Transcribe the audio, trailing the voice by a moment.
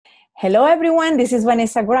Hello, everyone. This is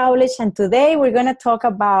Vanessa Growlich, and today we're going to talk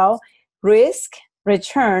about risk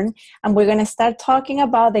return, and we're going to start talking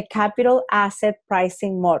about the capital asset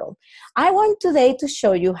pricing model. I want today to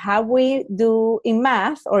show you how we do in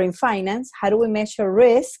math or in finance, how do we measure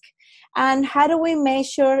risk, and how do we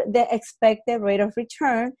measure the expected rate of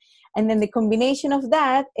return, and then the combination of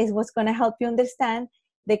that is what's going to help you understand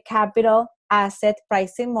the capital asset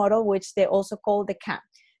pricing model, which they also call the CAM.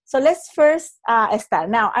 So let's first start.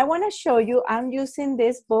 Now, I want to show you, I'm using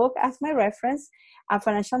this book as my reference,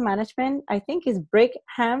 Financial Management. I think it's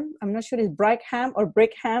Brickham. I'm not sure it's Brickham or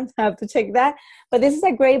Brickham. I have to check that. But this is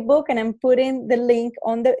a great book, and I'm putting the link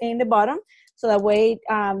in the bottom. So that way,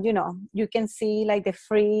 you can see like the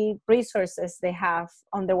free resources they have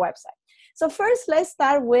on their website. So first, let's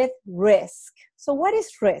start with risk. So what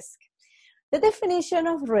is risk? The definition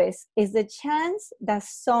of risk is the chance that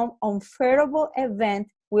some unfavorable event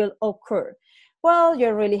will occur. Well,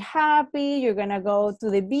 you're really happy, you're gonna go to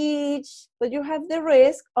the beach, but you have the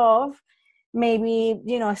risk of maybe,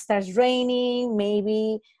 it starts raining,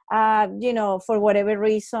 maybe, for whatever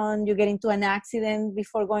reason, you get into an accident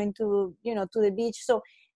before going to the beach. So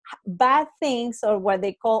bad things, or what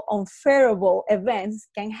they call unfavorable events,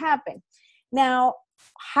 can happen. Now,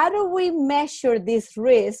 how do we measure this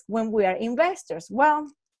risk when we are investors? Well,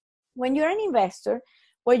 when you're an investor,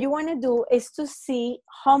 what you want to do is to see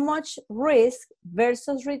how much risk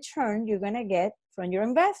versus return you're going to get from your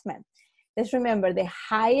investment. Let's remember, the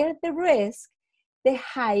higher the risk, the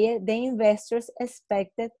higher the investor's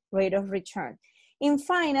expected rate of return. In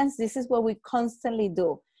finance, this is what we constantly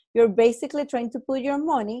do. You're basically trying to put your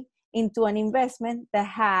money into an investment that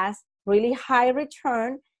has really high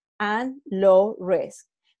return and low risk.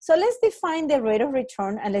 So let's define the rate of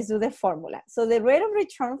return, and let's do the formula. So the rate of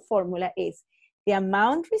return formula is the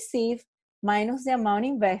amount received minus the amount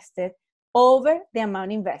invested over the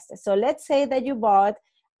amount invested. So let's say that you bought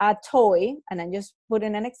a toy, and I'm just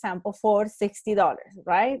putting an example, for $60,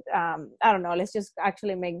 right? I don't know, let's just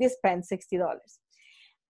actually make this pen $60. It's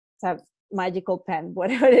a magical pen,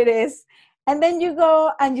 whatever it is. And then you go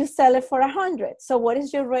and you sell it for 100. So what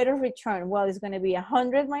is your rate of return? Well, it's going to be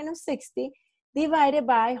 100 minus 60 divided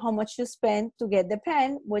by how much you spend to get the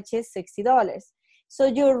pen, which is $60. So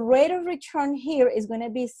your rate of return here is going to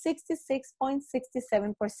be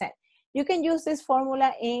 66.67%. You can use this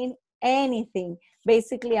formula in anything.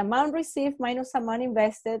 Basically, amount received minus amount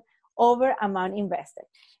invested over amount invested.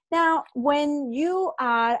 Now, when you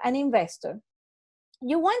are an investor,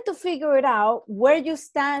 you want to figure it out where you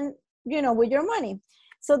stand, with your money.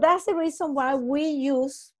 So that's the reason why we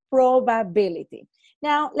use probability.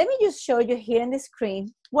 Now, let me just show you here on the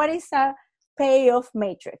screen what is a payoff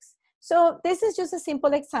matrix. So this is just a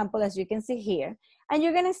simple example, as you can see here. And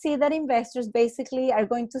you're going to see that investors basically are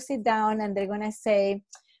going to sit down and they're going to say,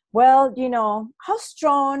 well, how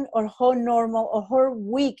strong or how normal or how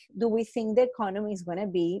weak do we think the economy is going to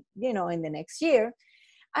be, in the next year?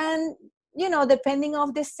 And, depending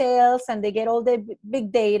on the sales, and they get all the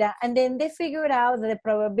big data, and then they figure out that the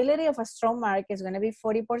probability of a strong market is going to be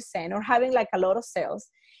 40%, or having like a lot of sales.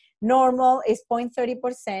 Normal is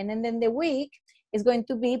 0.30%, and then the weak is going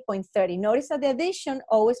to be 0.30. Notice that the addition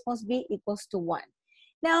always must be equals to 1.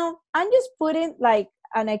 Now, I'm just putting like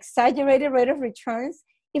an exaggerated rate of returns.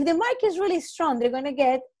 If the market is really strong, they're going to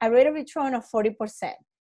get a rate of return of 40%.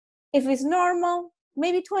 If it's normal,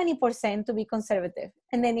 maybe 20% to be conservative.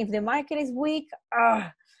 And then if the market is weak,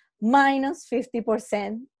 minus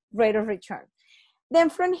 50% rate of return. Then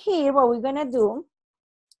from here, what we're going to do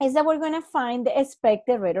is that we're going to find the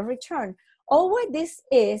expected rate of return. All what this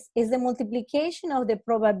is the multiplication of the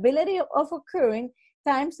probability of occurring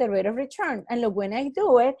times the rate of return. And look, when I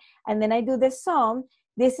do it, and then I do the sum,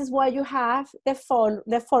 this is why you have the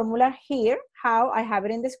formula here, how I have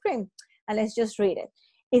it in the screen. And let's just read it.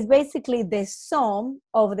 It's basically the sum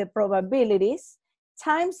of the probabilities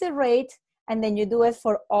times the rate, and then you do it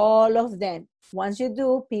for all of them. Once you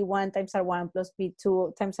do P1 times R1 plus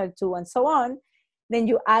P2 times R2 and so on, then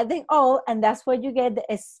you add them all, and that's where you get the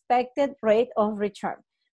expected rate of return.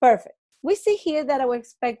 Perfect. We see here that our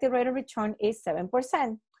expected rate of return is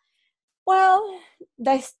 7%. Well,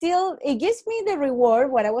 it gives me the reward,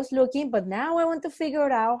 what I was looking, but now I want to figure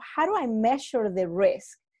out, how do I measure the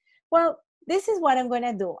risk? Well, this is what I'm going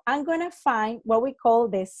to do. I'm going to find what we call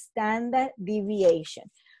the standard deviation.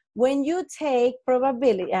 When you take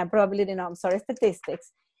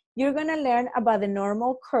statistics, you're going to learn about the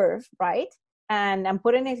normal curve, right? And I'm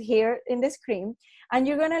putting it here in the screen. And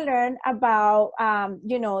you're going to learn about,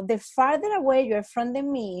 the farther away you're from the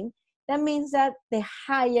mean, that means that the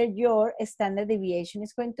higher your standard deviation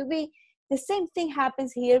is going to be. The same thing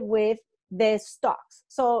happens here with the stocks.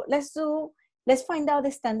 So let's find out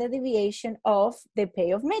the standard deviation of the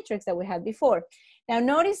payoff matrix that we had before. Now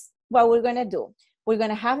notice what we're gonna do. We're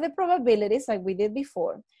gonna have the probabilities like we did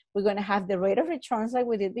before. We're gonna have the rate of returns like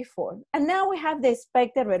we did before. And now we have the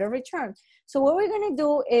expected rate of return. So what we're gonna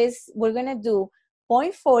do is we're gonna do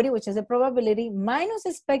 0.40, which is the probability, minus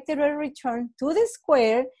expected rate of return to the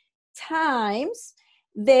square times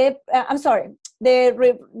the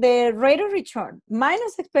rate of return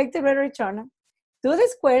minus expected rate of return to the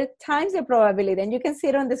square times the probability. And you can see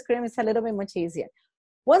it on the screen. It's a little bit much easier.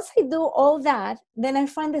 Once I do all that, then I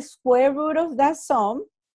find the square root of that sum,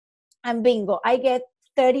 and bingo, I get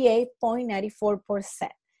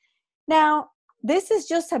 38.94%. Now, this is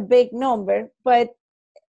just a big number, but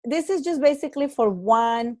this is just basically for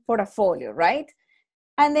one portfolio, right?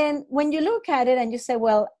 And then when you look at it and you say,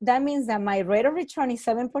 well, that means that my rate of return is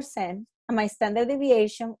 7%, and my standard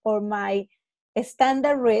deviation or my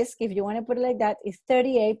standard risk, if you want to put it like that, is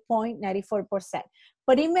 38.94%.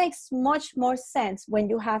 But it makes much more sense when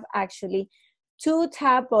you have actually two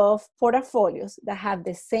type of portfolios that have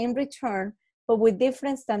the same return, but with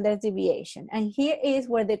different standard deviation. And here is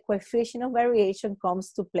where the coefficient of variation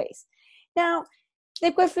comes to place. Now,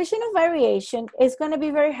 the coefficient of variation is going to be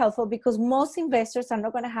very helpful because most investors are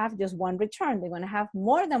not going to have just one return. They're going to have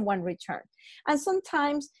more than one return. And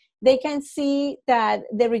sometimes they can see that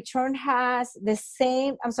the return has the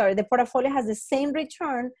same, the portfolio has the same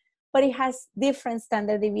return, but it has different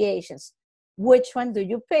standard deviations. Which one do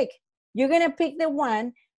you pick? You're going to pick the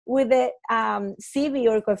one with the CV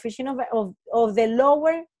or coefficient of the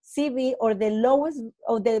lower CV or the lowest,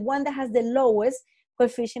 or the one that has the lowest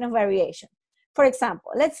coefficient of variation. For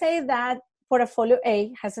example, let's say that portfolio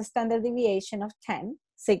A has a standard deviation of 10,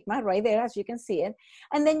 sigma, right there, as you can see it.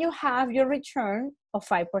 And then you have your return of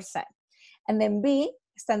 5%. And then B,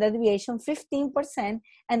 standard deviation 15%,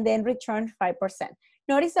 and then return 5%.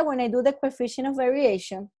 Notice that when I do the coefficient of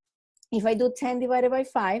variation, if I do 10 divided by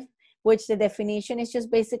 5, which the definition is just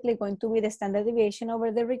basically going to be the standard deviation over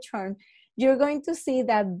the return, you're going to see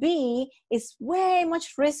that B is way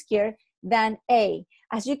much riskier than A.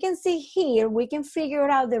 As you can see here, we can figure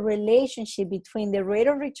out the relationship between the rate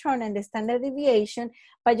of return and the standard deviation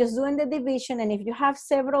by just doing the division. And if you have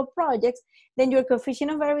several projects, then your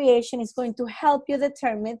coefficient of variation is going to help you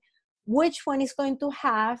determine which one is going to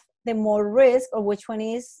have the more risk, or which one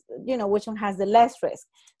is, which one has the less risk.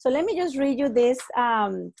 So let me just read you this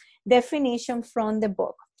definition from the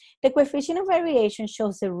book. The coefficient of variation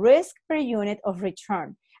shows the risk per unit of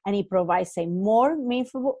return, and it provides a more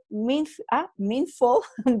meaningful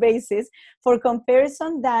basis for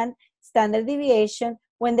comparison than standard deviation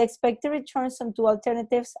when the expected returns on two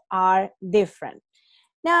alternatives are different.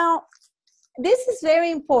 Now, this is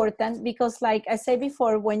very important because, like I said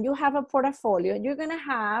before, when you have a portfolio, you're going to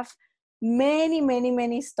have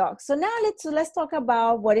many stocks. So now let's talk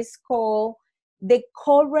about what is called the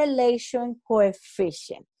correlation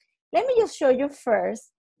coefficient. Let me just show you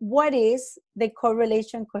first what is the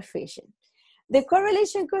correlation coefficient. The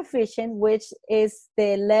correlation coefficient, which is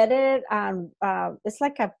the letter, it's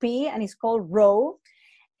like a P and it's called rho,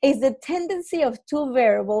 is the tendency of two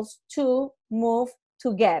variables to move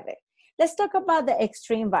together. Let's talk about the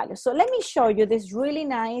extreme value. So let me show you this really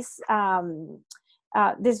nice,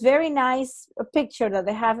 this very nice picture that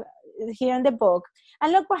they have here in the book.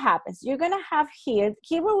 And look what happens. You're going to have here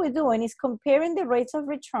what we're doing is comparing the rates of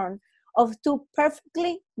return of two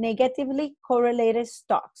perfectly negatively correlated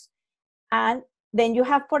stocks. And then you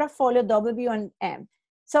have portfolio W and M.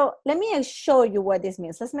 So let me show you what this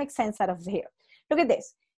means. Let's make sense out of here. Look at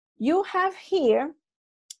this. You have here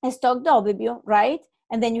a stock W, right?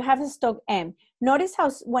 And then you have a stock M. Notice how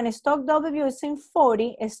when a stock W is in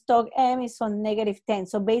 40, a stock M is on -10.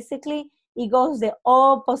 So basically, it goes the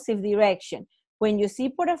opposite direction. When you see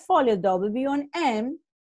portfolio W and M,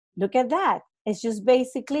 look at that. It's just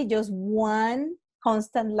basically just one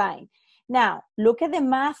constant line. Now, look at the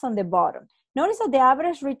math on the bottom. Notice that the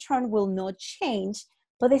average return will not change,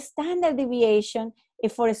 but the standard deviation,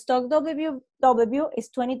 if for a stock W is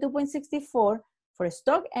 22.64, for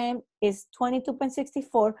stock M is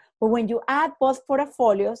 22.64, but when you add both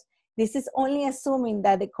portfolios, this is only assuming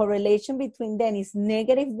that the correlation between them is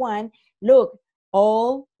 -1. Look,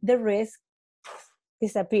 all the risk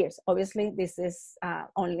disappears. Obviously, this is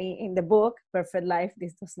only in the book, Perfect Life.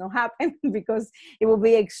 This does not happen because it will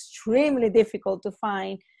be extremely difficult to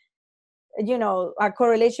find, a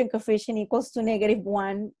correlation coefficient equals to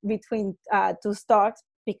 -1 between two stocks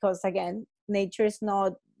because, again, nature is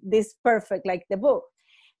not this perfect like the book.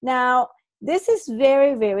 Now, this is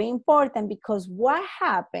very, very important because what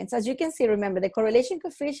happens, as you can see, remember, the correlation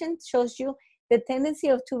coefficient shows you the tendency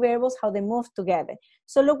of two variables, how they move together.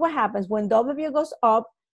 So look what happens when W goes up,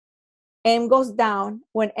 M goes down.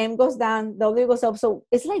 When M goes down, W goes up. So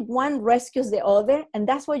it's like one rescues the other, and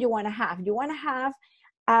that's what you want to have. You want to have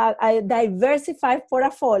a diversified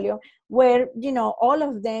portfolio where, you know, all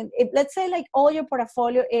of them, if, let's say like all your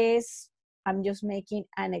portfolio is, I'm just making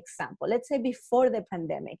an example. Let's say before the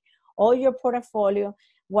pandemic, all your portfolio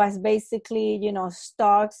was basically, you know,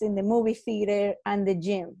 stocks in the movie theater and the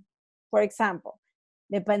gym, for example.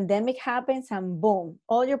 The pandemic happens and boom,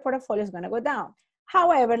 all your portfolio is going to go down.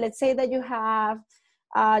 However, let's say that you have,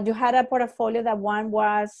 you had a portfolio that one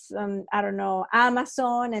was, I don't know,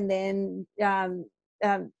 Amazon, and then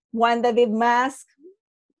one that did masks,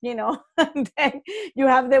 you know, and then you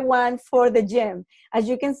have the one for the gym. As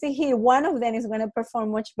you can see here, one of them is going to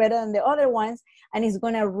perform much better than the other ones, and it's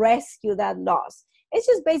going to rescue that loss. It's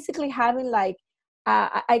just basically having like,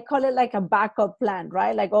 I call it like a backup plan,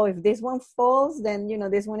 right? Like, oh, if this one falls, then, you know,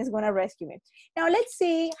 this one is going to rescue me. Now, let's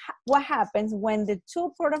see what happens when the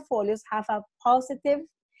two portfolios have a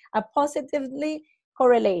positively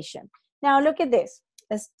correlation. Now, look at this.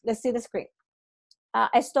 Let's see the screen.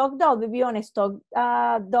 A stock W and a stock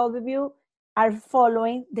W are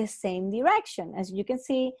following the same direction. As you can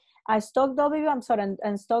see, a stock W,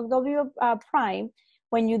 and stock W prime,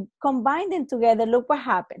 when you combine them together, look what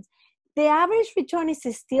happens. The average return is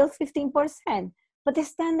still 15%, but the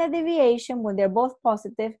standard deviation, when they're both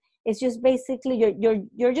positive, is just basically,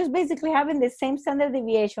 you're just basically having the same standard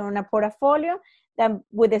deviation on a portfolio than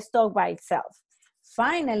with the stock by itself.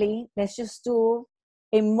 Finally, let's just do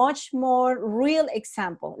a much more real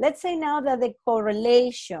example. Let's say now that the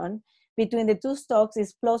correlation between the two stocks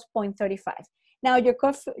is plus 0.35. Now your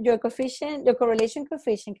correlation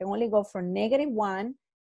coefficient can only go from -1,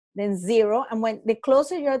 then 0, and when the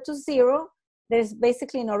closer you are to 0, there's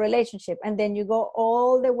basically no relationship, and then you go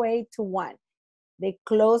all the way to 1. The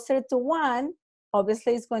closer to 1,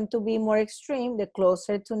 obviously it's going to be more extreme. The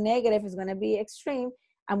closer to negative is going to be extreme,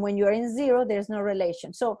 and when you're in 0, there's no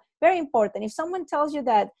relation. So very important. If someone tells you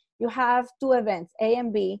that you have two events, A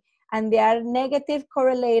and B, and they are negative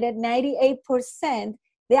correlated 98%,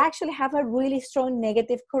 they actually have a really strong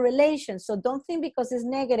negative correlation. So don't think because it's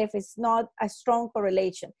negative, it's not a strong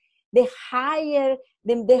correlation. The higher,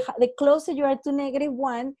 the closer you are to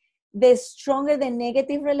 -1, the stronger the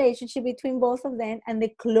negative relationship between both of them, and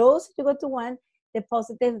the closer you go to 1, the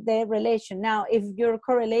positive the relation. Now, if your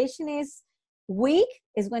correlation is weak,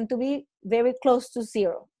 it's going to be very close to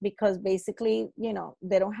 0, because basically, you know,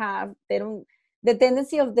 the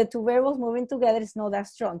tendency of the two variables moving together is not that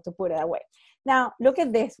strong, to put it that way. Now, look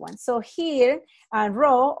at this one. So here,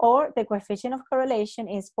 rho, or the coefficient of correlation,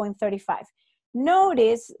 is 0.35.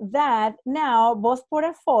 Notice that now both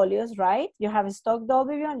portfolios, right? You have a stock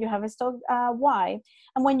W and you have a stock Y.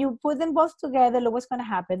 And when you put them both together, look what's going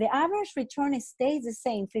to happen. The average return stays the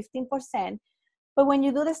same, 15%. But when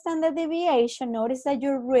you do the standard deviation, notice that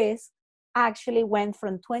your risk actually went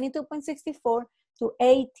from 22.64 to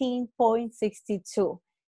 18.62.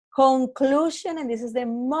 Conclusion, and this is the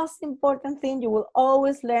most important thing you will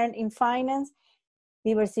always learn in finance: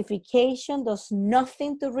 diversification does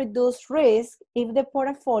nothing to reduce risk if the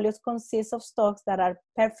portfolios consist of stocks that are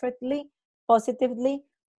perfectly positively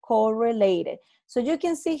correlated. So you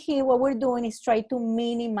can see here what we're doing is try to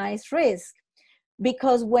minimize risk,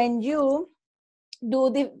 because when you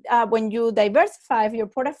when you diversify your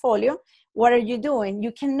portfolio, what are you doing?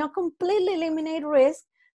 You cannot completely eliminate risk,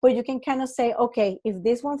 but you can kind of say, okay, if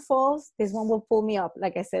this one falls, this one will pull me up,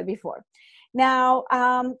 like I said before. Now,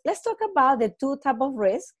 let's talk about the two types of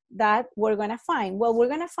risk that we're going to find. Well,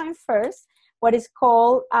 we're going to find first what is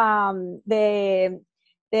called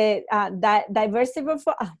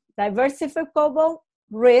diversifiable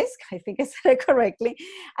risk. I think I said it correctly.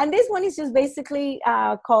 And this one is just basically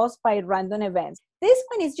caused by random events. This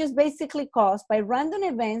one is just basically caused by random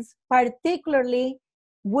events, particularly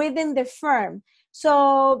within the firm.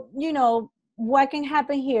 So, you know, what can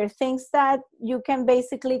happen here? Things that you can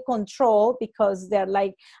basically control because they're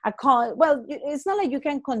like well, it's not like you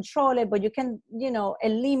can control it, but you can, you know,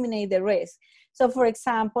 eliminate the risk. So for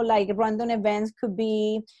example, like random events could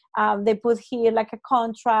be, they put here like a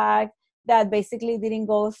contract that basically didn't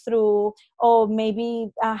go through, or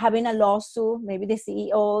maybe having a lawsuit. Maybe the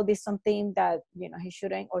CEO did something that, you know, he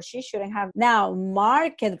shouldn't or she shouldn't have. Now,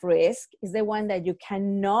 market risk is the one that you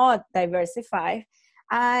cannot diversify.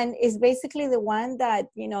 And it's basically the one that,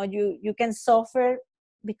 you know, you can suffer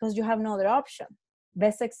because you have no other option.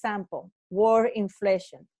 Best example, war,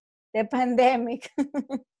 inflation, the pandemic.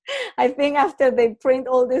 I think after they print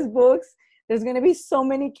all these books, there's going to be so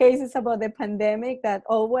many cases about the pandemic that,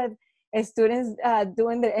 oh, well, students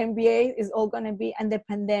doing their MBA is all going to be, and the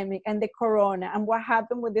pandemic and the corona and what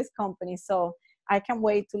happened with this company. So I can't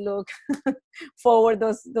wait to look forward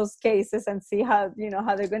those cases and see how, you know,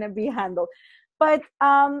 how they're going to be handled. But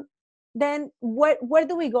then where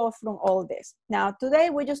do we go from all this? Now, today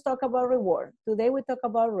we just talk about reward. Today we talk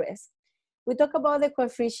about risk. We talk about the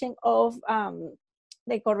coefficient of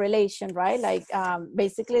the correlation, right? Like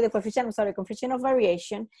basically the coefficient of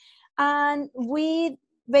variation. And we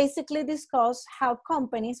basically discuss how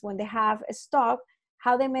companies, when they have a stock,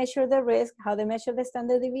 how they measure the risk, how they measure the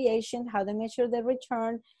standard deviation, how they measure the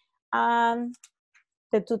return,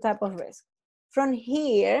 the two type of risk. From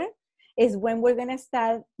here is when we're gonna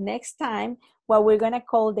start next time what we're gonna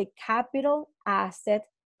call the capital asset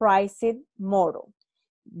pricing model.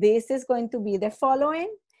 This is going to be the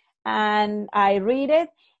following, and I read it.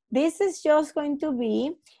 This is just going to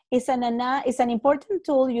be, it's an important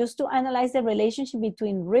tool used to analyze the relationship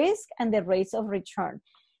between risk and the rates of return.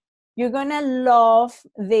 You're gonna love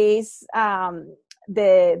this,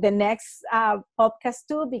 the next podcast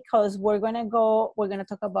too, because we're gonna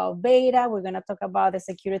talk about beta, we're gonna talk about the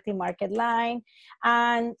security market line,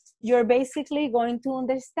 and you're basically going to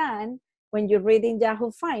understand when you're reading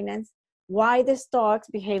Yahoo Finance why the stocks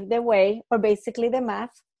behave the way, or basically the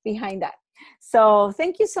math behind that. So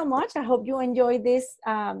thank you so much. I hope you enjoyed this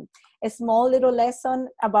a small little lesson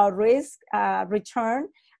about risk, return,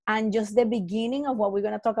 and just the beginning of what we're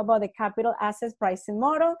going to talk about, the capital assets pricing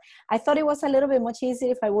model. I thought it was a little bit much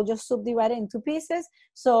easier if I would just subdivide it into pieces.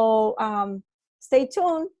 So stay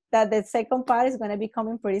tuned that the second part is going to be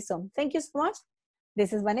coming pretty soon. Thank you so much.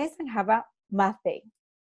 This is Vanessa, and have a math day.